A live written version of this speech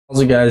How's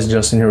it guys,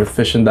 Justin here with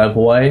Fish and Dive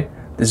Buoy.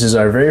 This is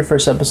our very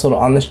first episode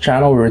on this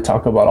channel where we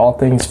talk about all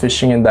things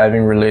fishing and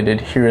diving related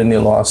here in the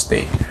Aloha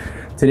State.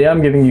 Today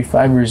I'm giving you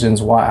 5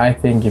 reasons why I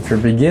think if you're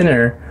a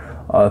beginner,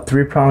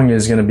 3-prong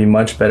is going to be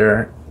much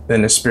better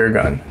than a spear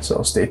gun.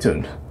 So stay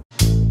tuned.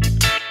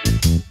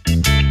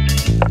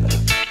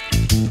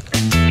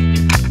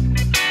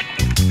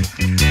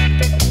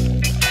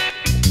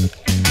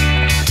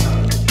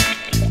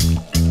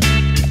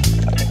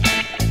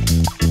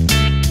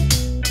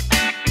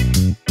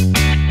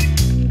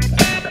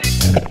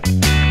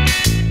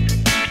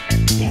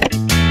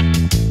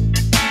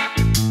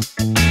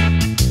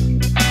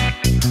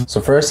 So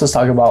first, let's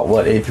talk about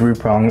what a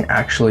 3-prong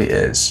actually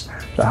is.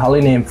 The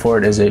Hali name for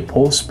it is a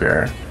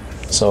Polespear.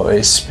 So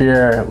a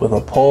spear with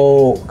a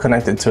pole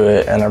connected to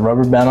it and a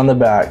rubber band on the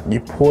back. You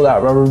pull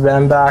that rubber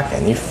band back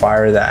and you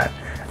fire that,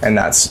 and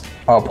that's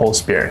a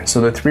Polespear. So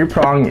the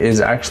 3-prong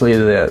is actually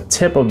the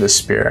tip of the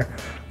spear,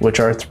 which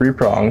are 3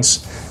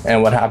 prongs.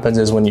 And what happens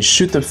is when you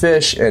shoot the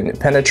fish and it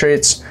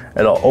penetrates,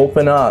 it'll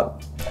open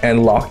up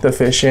and lock the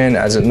fish in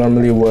as it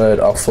normally would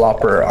a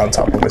flopper on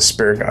top of a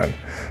spear gun.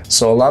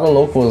 So a lot of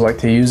locals like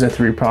to use a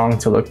 3-prong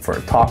to look for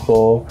a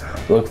taco,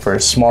 look for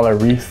smaller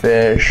reef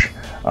fish,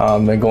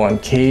 they go in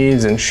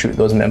caves and shoot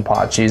those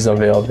menpachis,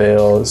 the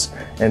veils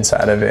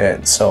inside of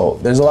it. So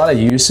there's a lot of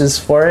uses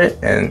for it,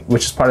 and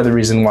which is part of the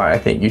reason why I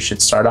think you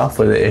should start off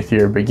with it if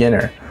you're a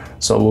beginner.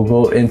 So we'll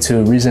go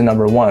into reason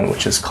number 1,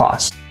 which is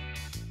cost.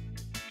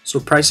 So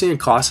pricing and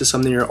cost is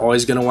something you're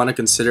always going to want to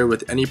consider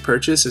with any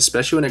purchase,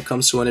 especially when it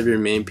comes to one of your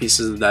main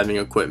pieces of diving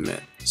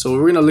equipment. So what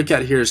we're going to look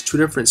at here is 2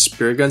 different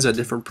spear guns at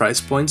different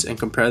price points and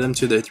compare them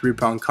to their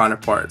 3-prong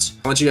counterparts.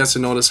 I want you guys to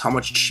notice how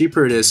much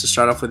cheaper it is to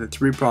start off with a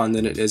 3-prong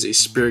than it is a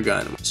spear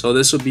gun. So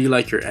this would be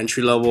like your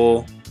entry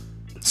level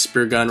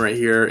spear gun right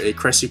here, a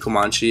Cressi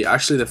Comanche,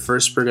 actually the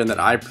first spear gun that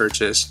I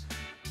purchased,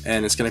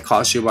 and it's going to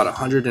cost you about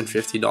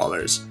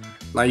 $150.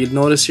 Now you'd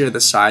notice here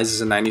the size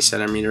is a 90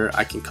 centimeter.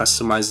 I can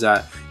customize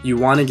that. You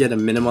want to get a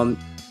minimum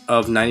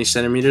of 90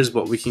 centimeters,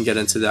 but we can get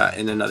into that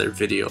in another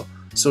video.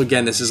 So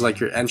again, this is like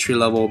your entry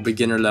level,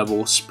 beginner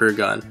level spear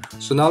gun.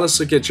 So now let's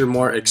look at your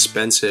more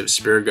expensive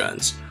spear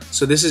guns.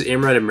 So this is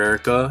Aim Right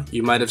America.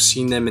 You might have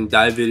seen them in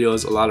dive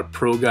videos. A lot of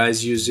pro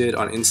guys use it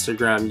on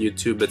Instagram,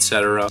 YouTube,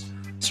 etc.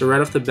 So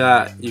right off the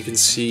bat, you can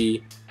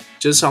see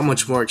just how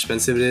much more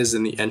expensive it is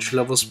than the entry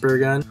level spear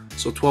gun.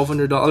 So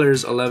 $1,200,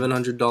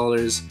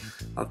 $1,100,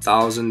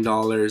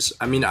 $1,000.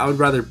 I mean, I would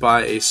rather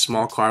buy a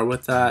small car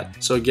with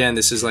that. So again,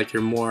 this is like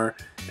your more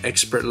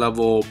expert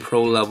level,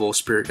 pro level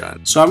spear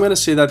gun. So I'm going to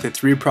say that the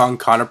 3-prong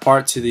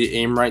counterpart to the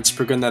Aim Right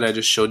spear gun that I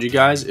just showed you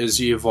guys is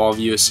the Evolve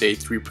USA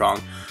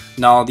 3-prong.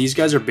 Now these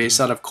guys are based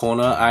out of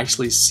Kona. I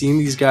actually seen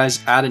these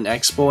guys at an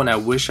expo and I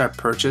wish I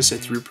purchased a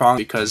 3-prong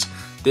because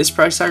this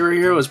price tag right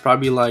here was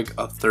probably like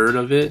a third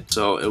of it.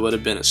 So it would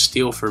have been a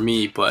steal for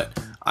me, but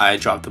I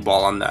dropped the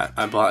ball on that.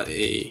 I bought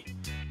a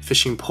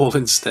fishing pole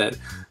instead.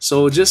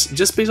 So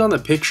just based on the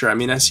picture, I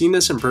mean, I seen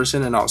this in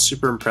person and I was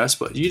super impressed,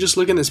 but you just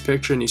look in this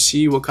picture and you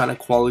see what kind of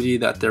quality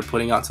that they're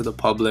putting out to the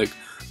public.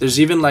 There's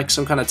even like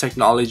some kind of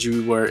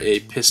technology where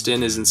a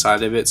piston is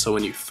inside of it, so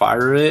when you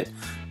fire it,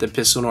 the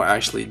piston will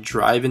actually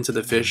drive into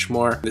the fish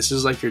more. This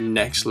is like your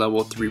next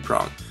level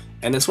 3-prong,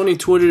 and it's only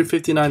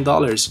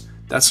 $259.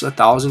 That's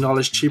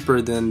 $1,000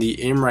 cheaper than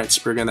the Aim Right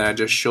spear gun that I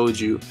just showed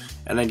you.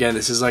 And again,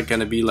 this is like going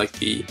to be like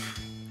the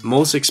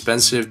most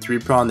expensive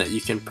 3-prong that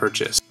you can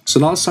purchase. So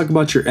now let's talk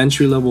about your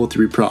entry level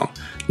 3-prong.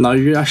 Now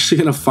you're actually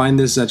going to find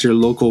this at your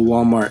local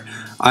Walmart.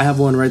 I have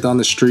one right down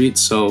the street,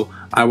 so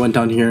I went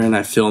down here and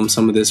I filmed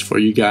some of this for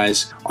you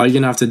guys. All you're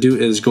gonna have to do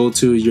is go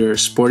to your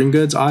sporting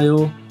goods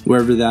aisle,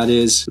 wherever that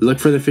is, look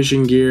for the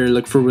fishing gear,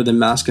 look for where the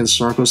mask and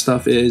snorkel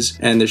stuff is,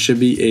 and there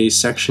should be a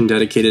section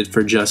dedicated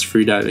for just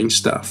freediving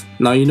stuff.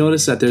 Now you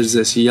notice that there's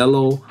this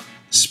yellow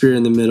spear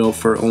in the middle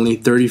for only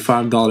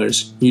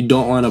 $35. You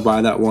don't want to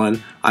buy that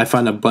one. I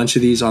find a bunch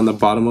of these on the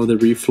bottom of the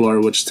reef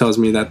floor, which tells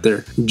me that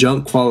they're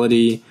junk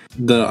quality.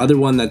 The other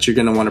one that you're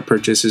going to want to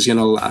purchase is going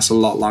to last a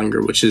lot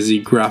longer, which is the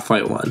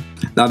graphite one.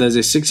 Now there's a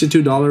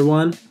 $62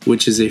 one,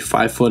 which is a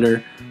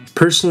 5-footer.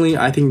 Personally,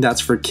 I think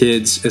that's for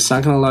kids. It's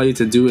not going to allow you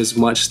to do as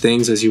much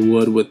things as you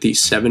would with the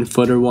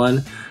 7-footer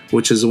one,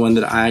 which is the one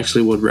that I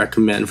actually would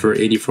recommend for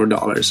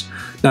 $84.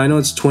 Now I know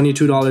it's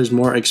 $22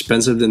 more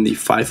expensive than the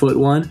 5-foot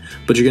one,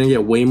 but you're going to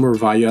get way more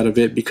value out of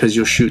it because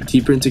you'll shoot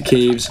deeper into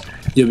caves.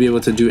 You'll be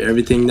able to do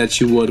everything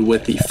that you would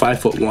with the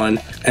 5-foot one,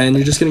 and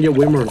you're just going to get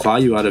way more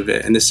value out of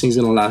it, and this thing's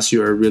going to last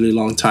you a really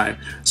long time.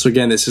 So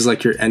again, this is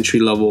like your entry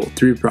level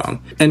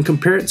 3-prong, and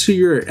compare it to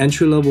your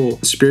entry level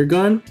spear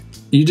gun.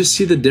 You just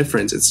see the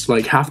difference. It's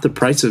like half the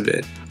price of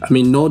it. I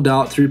mean, no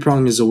doubt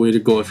 3-prong is the way to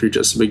go if you're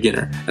just a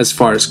beginner as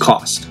far as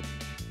cost.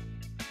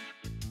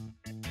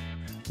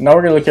 Now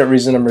we're going to look at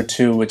reason number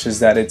 2, which is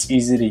that it's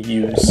easy to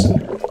use.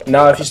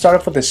 Now if you start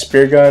off with a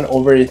spear gun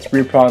over a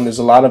 3-prong, there's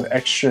a lot of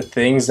extra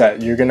things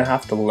that you're going to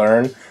have to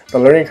learn. The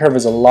learning curve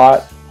is a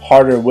lot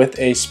harder with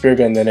a spear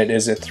gun than it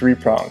is a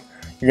 3-prong.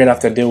 You're going to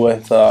have to deal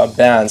with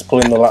bands,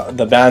 pulling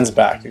the bands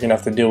back. You're going to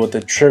have to deal with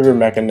the trigger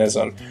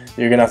mechanism.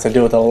 You're going to have to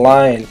deal with the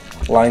line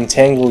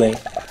tangling,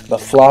 the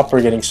flopper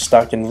getting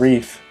stuck in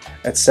reef,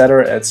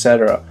 etc.,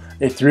 etc.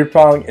 A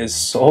 3-prong is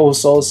so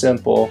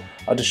simple.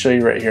 I'll just show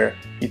you right here.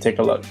 You take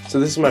a look. So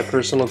this is my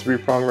personal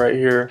 3-prong right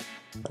here.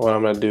 What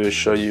I'm going to do is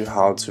show you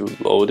how to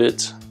load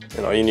it.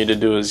 And all you need to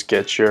do is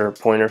get your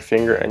pointer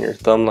finger and your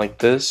thumb like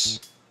this,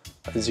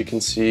 as you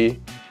can see.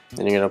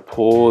 Then you're going to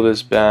pull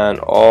this band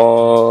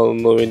all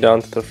the way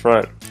down to the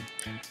front.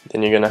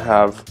 Then you're going to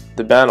have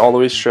the band all the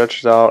way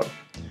stretched out,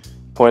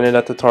 pointed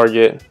at the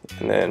target,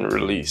 and then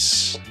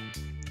release.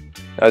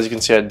 As you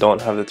can see, I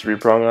don't have the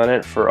 3-prong on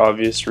it for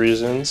obvious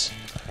reasons.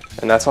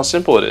 And that's how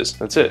simple it is.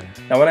 That's it.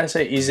 Now when I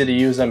say easy to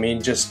use, I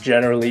mean just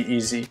generally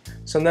easy.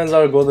 Sometimes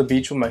I would go to the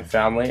beach with my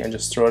family and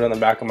just throw it in the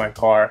back of my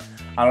car.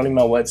 I don't need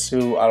my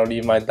wetsuit, I don't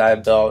need my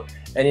dive belt,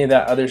 any of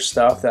that other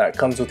stuff that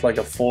comes with like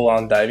a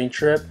full-on diving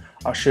trip.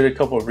 I'll shoot a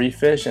couple of reef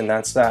fish and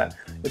that's that.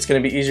 It's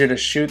going to be easier to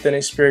shoot than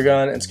a spear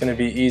gun. It's going to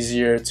be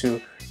easier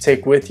to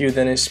take with you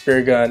than a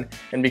spear gun.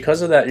 And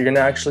because of that, you're going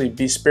to actually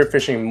be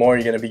spearfishing more.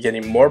 You're going to be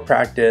getting more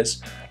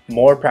practice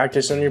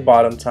on your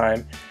bottom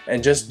time,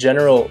 and just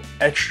general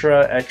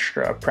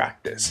extra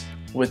practice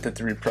with the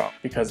 3-prong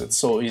because it's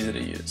so easy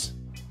to use.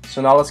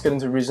 So now let's get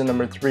into reason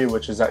number 3,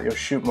 which is that you'll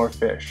shoot more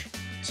fish.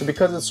 So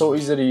because it's so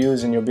easy to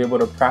use and you'll be able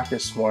to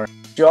practice more,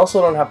 you also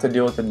don't have to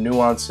deal with the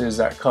nuances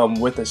that come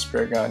with a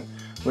spear gun.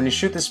 When you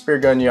shoot the spear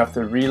gun, you have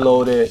to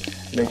reload it,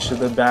 make sure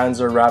the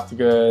bands are wrapped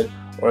good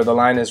or the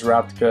line is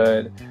wrapped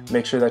good,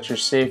 make sure that your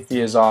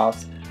safety is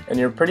off, and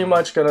you're pretty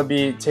much going to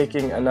be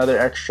taking another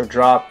extra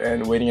drop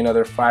and waiting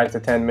another 5 to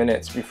 10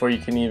 minutes before you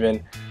can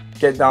even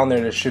get down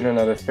there to shoot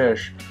another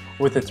fish.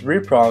 With a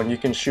 3-prong, you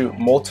can shoot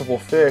multiple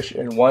fish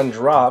in one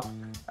drop.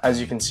 As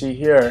you can see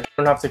here, you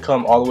don't have to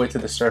come all the way to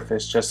the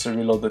surface just to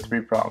reload the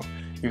 3-prong.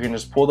 You can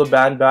just pull the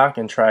band back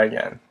and try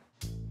again.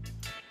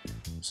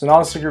 So now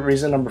let's look at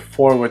reason number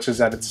 4, which is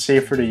that it's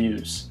safer to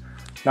use.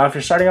 Now if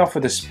you're starting off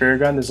with a spear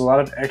gun, there's a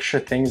lot of extra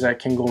things that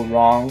can go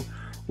wrong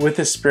with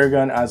a spear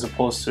gun as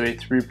opposed to a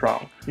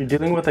 3-prong. You're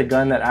dealing with a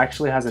gun that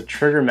actually has a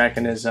trigger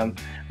mechanism,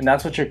 and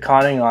that's what you're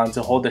counting on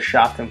to hold the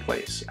shaft in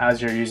place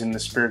as you're using the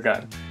spear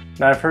gun.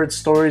 Now I've heard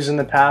stories in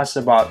the past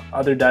about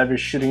other divers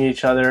shooting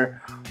each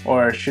other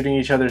or shooting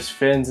each other's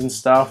fins and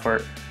stuff,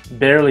 or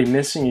barely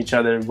missing each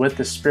other with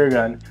the spear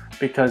gun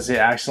because they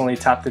accidentally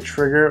tapped the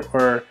trigger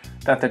or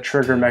that the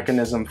trigger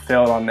mechanism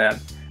failed on them.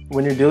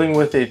 When you're dealing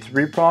with a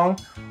 3-prong,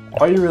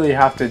 all you really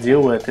have to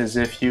deal with is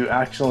if you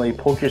actually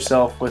poke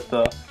yourself with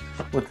the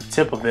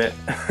tip of it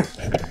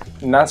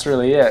and that's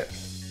really it.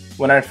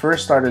 When I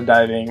first started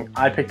diving,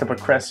 I picked up a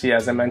Cressi,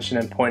 as I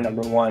mentioned in point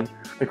number 1.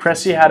 The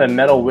Cressi had a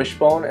metal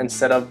wishbone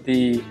instead of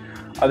the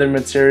other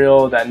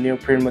material, that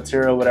neoprene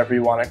material, whatever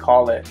you want to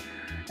call it.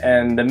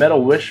 And the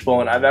metal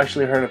wishbone, I've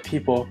actually heard of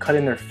people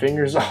cutting their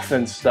fingers off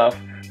and stuff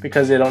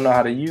because they don't know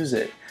how to use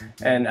it.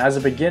 And as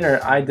a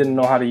beginner, I didn't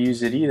know how to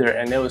use it either,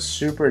 and it was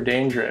super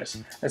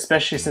dangerous,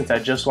 especially since I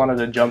just wanted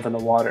to jump in the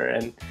water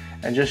and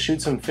just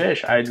shoot some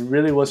fish. I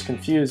really was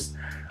confused.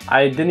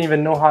 I didn't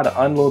even know how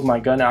to unload my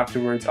gun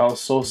afterwards. I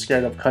was so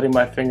scared of cutting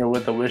my finger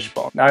with the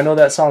wishbone. Now I know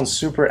that sounds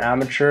super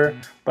amateur,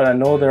 but I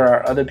know there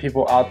are other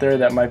people out there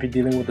that might be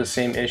dealing with the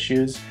same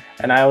issues,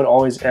 and I would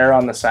always err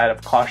on the side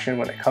of caution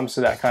when it comes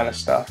to that kind of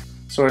stuff.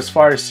 So as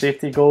far as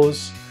safety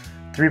goes,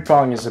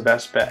 3-prong is the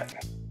best bet.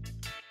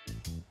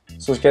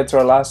 So let's get to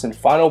our last and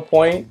final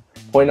point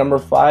number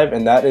 5,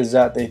 and that is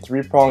that the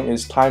 3-prong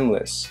is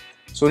timeless.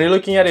 So when you're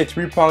looking at a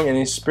 3-prong and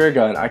a spear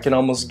gun, I can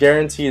almost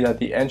guarantee that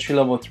the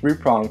entry-level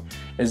 3-prong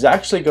is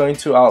actually going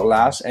to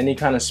outlast any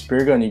kind of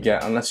spear gun you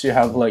get, unless you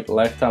have like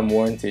lifetime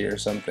warranty or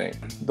something.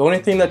 The only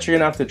thing that you're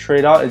gonna have to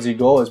trade out as you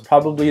go is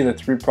probably the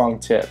 3-prong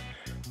tip.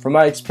 From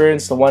my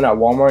experience, the one at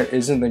Walmart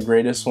isn't the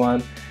greatest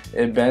one.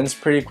 It bends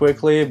pretty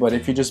quickly, but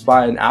if you just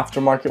buy an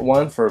aftermarket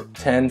one for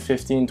 $10,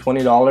 $15,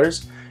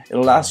 $20,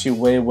 it'll last you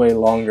way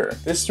longer.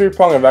 This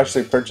 3-prong I've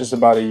actually purchased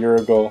about a year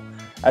ago.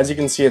 As you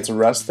can see, it's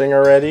rusting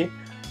already,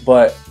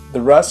 but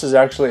the rust is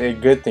actually a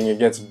good thing. It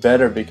gets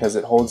better because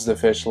it holds the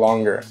fish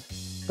longer.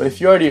 But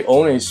if you already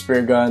own a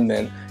spear gun,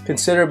 then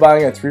consider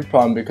buying a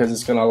 3-prong because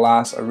it's gonna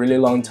last a really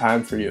long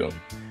time for you.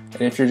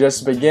 And if you're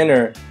just a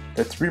beginner,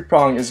 the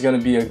 3-prong is gonna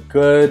be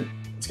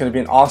it's gonna be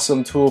an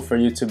awesome tool for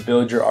you to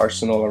build your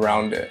arsenal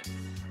around it.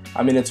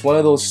 I mean, it's one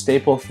of those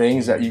staple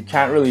things that you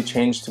can't really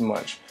change too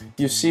much.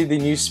 You see the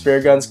new spear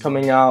guns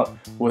coming out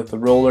with the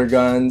roller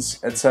guns,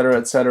 etc.,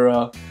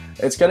 etc.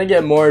 It's gonna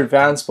get more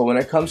advanced, but when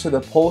it comes to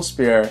the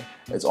Polespear,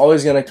 it's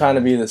always gonna kind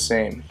of be the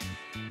same.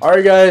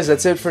 Alright guys,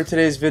 that's it for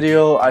today's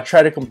video. I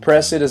try to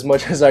compress it as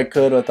much as I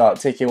could without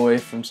taking away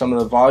from some of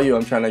the value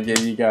I'm trying to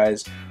give you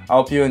guys. I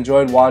hope you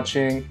enjoyed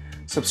watching.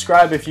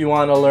 Subscribe if you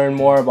want to learn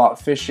more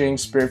about fishing,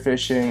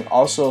 spearfishing,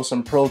 also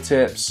some pro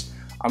tips.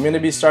 I'm going to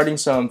be starting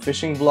some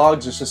fishing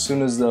vlogs just as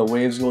soon as the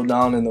waves go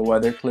down and the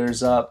weather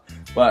clears up.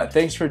 But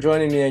thanks for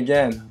joining me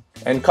again.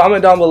 And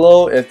comment down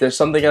below if there's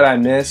something that I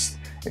missed.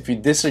 If you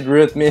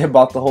disagree with me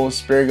about the whole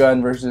spear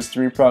gun versus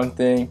 3-prong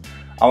thing,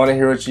 I want to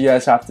hear what you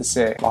guys have to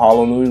say.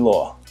 Mahalo nui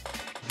loa.